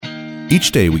Each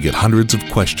day we get hundreds of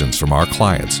questions from our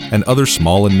clients and other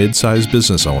small and mid-sized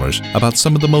business owners about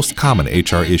some of the most common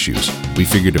HR issues. We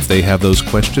figured if they have those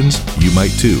questions, you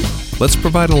might too. Let's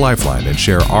provide a lifeline and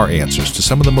share our answers to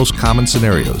some of the most common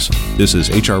scenarios. This is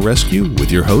HR Rescue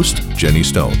with your host, Jenny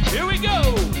Stone. Here we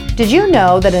go! Did you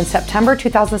know that in September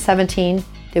 2017,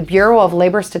 the Bureau of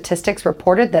Labor Statistics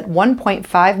reported that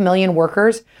 1.5 million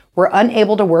workers were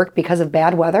unable to work because of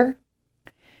bad weather?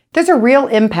 There's a real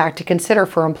impact to consider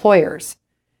for employers.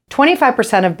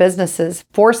 25% of businesses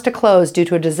forced to close due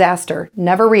to a disaster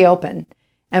never reopen,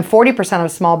 and 40%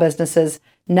 of small businesses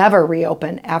never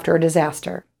reopen after a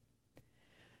disaster.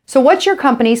 So what's your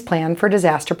company's plan for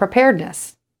disaster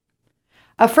preparedness?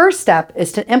 A first step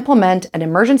is to implement an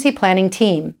emergency planning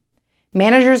team,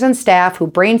 managers and staff who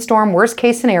brainstorm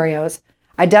worst-case scenarios,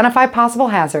 identify possible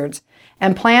hazards,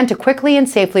 and plan to quickly and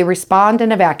safely respond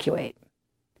and evacuate.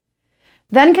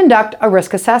 Then conduct a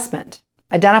risk assessment.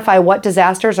 Identify what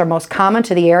disasters are most common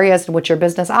to the areas in which your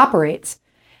business operates,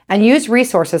 and use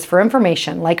resources for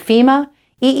information like FEMA,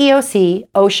 EEOC,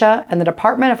 OSHA, and the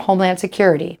Department of Homeland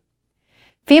Security.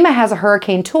 FEMA has a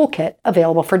hurricane toolkit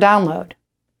available for download.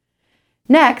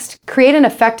 Next, create an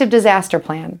effective disaster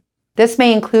plan. This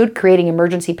may include creating an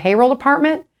emergency payroll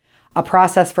department, a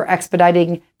process for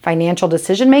expediting financial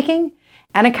decision-making,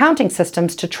 and accounting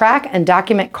systems to track and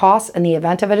document costs in the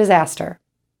event of a disaster.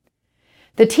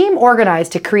 The team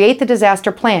organized to create the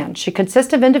disaster plan should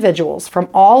consist of individuals from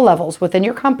all levels within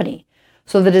your company,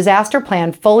 so the disaster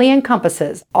plan fully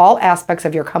encompasses all aspects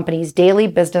of your company's daily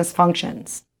business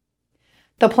functions.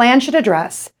 The plan should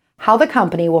address how the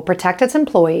company will protect its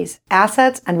employees,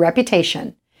 assets, and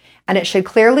reputation, and it should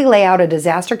clearly lay out a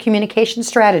disaster communication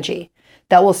strategy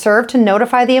that will serve to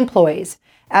notify the employees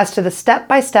as to the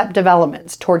step-by-step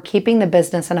developments toward keeping the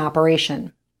business in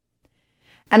operation.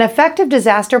 An effective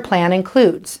disaster plan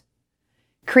includes: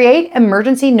 create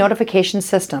emergency notification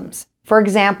systems, for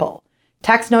example,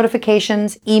 text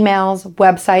notifications, emails,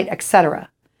 website, etc.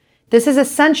 This is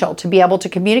essential to be able to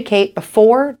communicate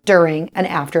before, during, and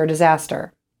after a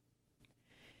disaster.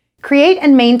 Create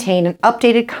and maintain an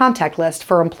updated contact list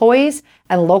for employees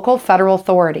and local federal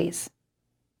authorities.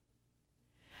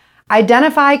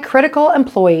 Identify critical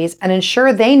employees and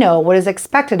ensure they know what is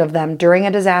expected of them during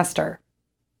a disaster.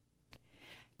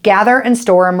 Gather and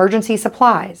store emergency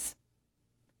supplies.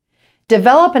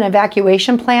 Develop an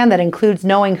evacuation plan that includes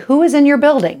knowing who is in your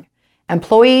building,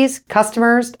 employees,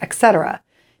 customers, etc.,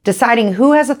 deciding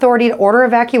who has authority to order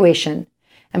evacuation,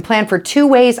 and plan for 2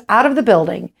 ways out of the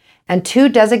building and 2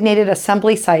 designated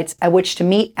assembly sites at which to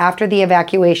meet after the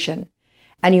evacuation,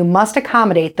 and you must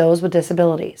accommodate those with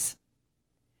disabilities.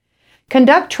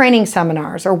 Conduct training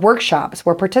seminars or workshops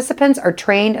where participants are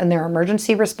trained in their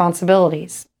emergency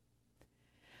responsibilities.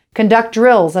 Conduct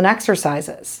drills and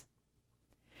exercises.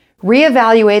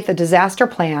 Reevaluate the disaster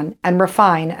plan and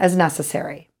refine as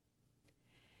necessary.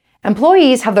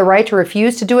 Employees have the right to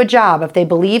refuse to do a job if they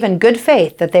believe in good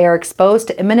faith that they are exposed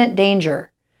to imminent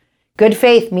danger. Good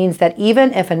faith means that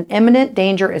even if an imminent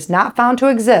danger is not found to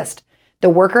exist, the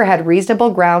worker had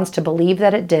reasonable grounds to believe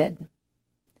that it did.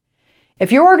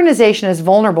 If your organization is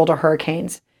vulnerable to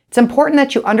hurricanes, it's important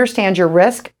that you understand your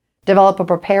risk, develop a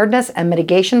preparedness and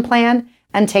mitigation plan,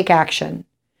 and take action.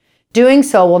 Doing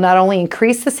so will not only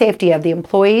increase the safety of the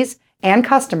employees and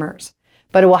customers,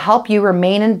 but it will help you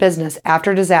remain in business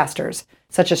after disasters,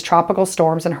 such as tropical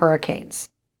storms and hurricanes.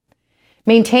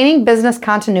 Maintaining business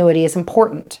continuity is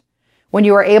important. When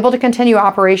you are able to continue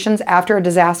operations after a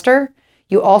disaster,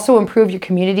 you also improve your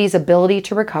community's ability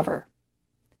to recover.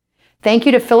 Thank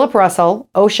you to Philip Russell,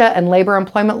 OSHA and labor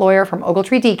employment lawyer from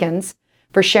Ogletree Deacons,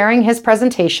 for sharing his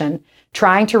presentation,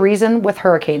 Trying to Reason with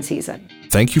Hurricane Season.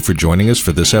 Thank you for joining us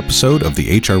for this episode of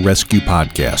the HR Rescue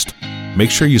Podcast.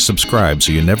 Make sure you subscribe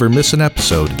so you never miss an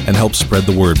episode and help spread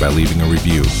the word by leaving a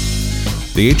review.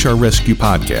 The HR Rescue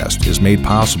Podcast is made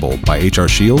possible by HR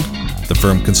Shield, the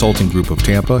Firm Consulting Group of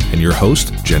Tampa, and your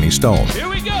host, Jenny Stone. Here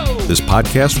we go! This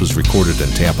podcast was recorded in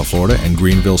Tampa, Florida and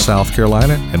Greenville, South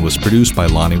Carolina, and was produced by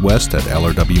Lonnie West at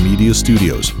LRW Media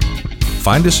Studios.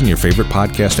 Find us in your favorite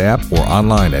podcast app or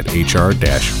online at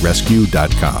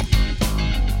hr-rescue.com.